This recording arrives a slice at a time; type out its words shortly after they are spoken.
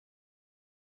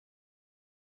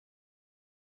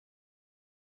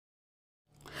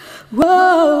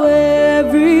Whoa,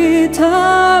 every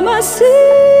time I see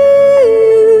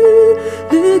you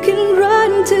looking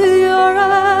right into your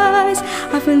eyes,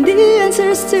 I find the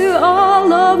answers to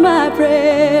all of my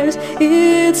prayers.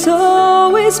 It's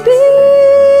always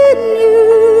been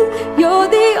you. You're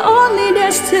the only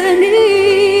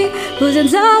destiny whose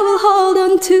hands I will hold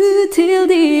on to till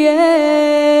the end.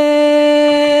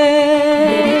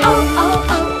 Baby, oh, oh,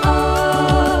 oh.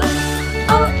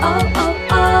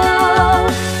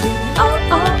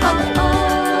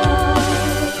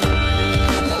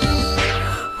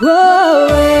 Whoa,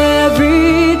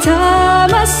 every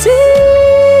time I see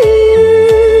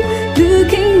you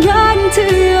looking right into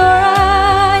your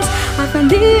eyes, I find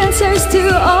the answers to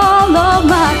all of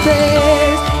my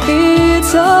prayers.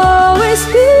 It's always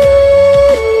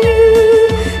been you.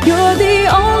 You're the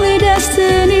only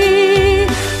destiny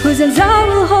whose hands I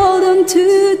will hold on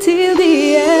to till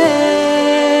the end.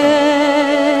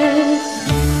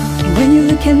 When you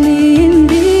look at me in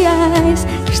the eyes,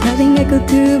 there's nothing I could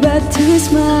do but to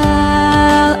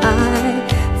smile. I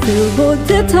feel both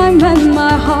the time and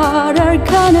my heart are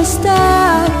gonna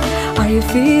stop. Are you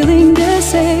feeling the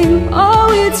same?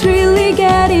 Oh, it's really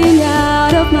getting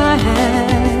out of my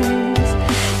hands.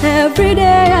 Every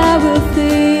day I will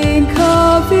think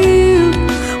of you.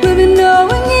 We've been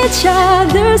knowing each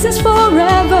other since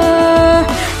forever.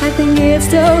 I think it's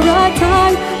the right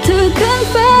time to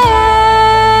confess.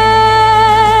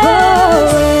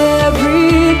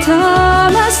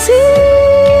 Time I see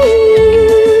you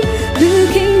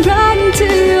looking right into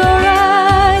your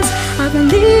eyes, I find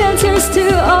the answers to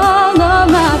all of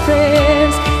my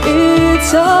prayers.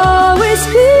 It's always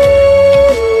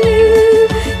been you.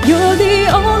 You're the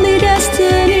only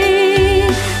destiny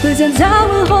whose hands I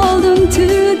will hold on to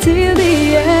till the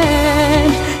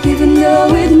end. Even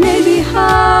though it may be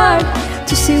hard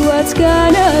to see what's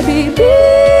gonna be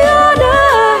beyond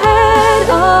ahead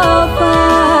of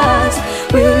us,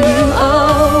 will you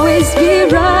always be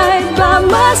right by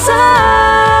my side?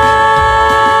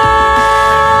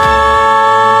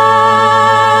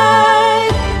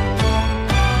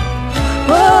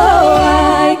 Oh,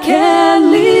 I can't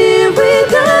live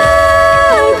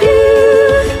without you.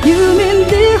 You mean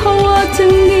the whole world to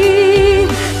me.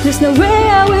 There's no way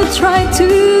I will try to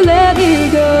let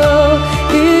it go.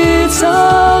 It's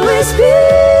always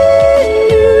been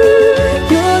you.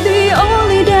 You're the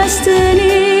only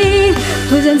destiny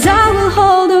whose hands I will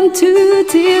hold on to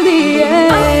till the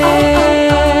end.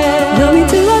 Love me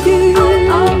to love you.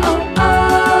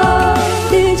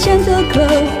 The gentle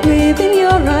glow within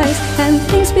your eyes and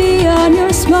things beyond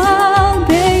your smile,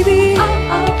 baby.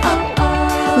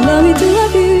 Love me to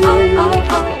love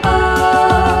you.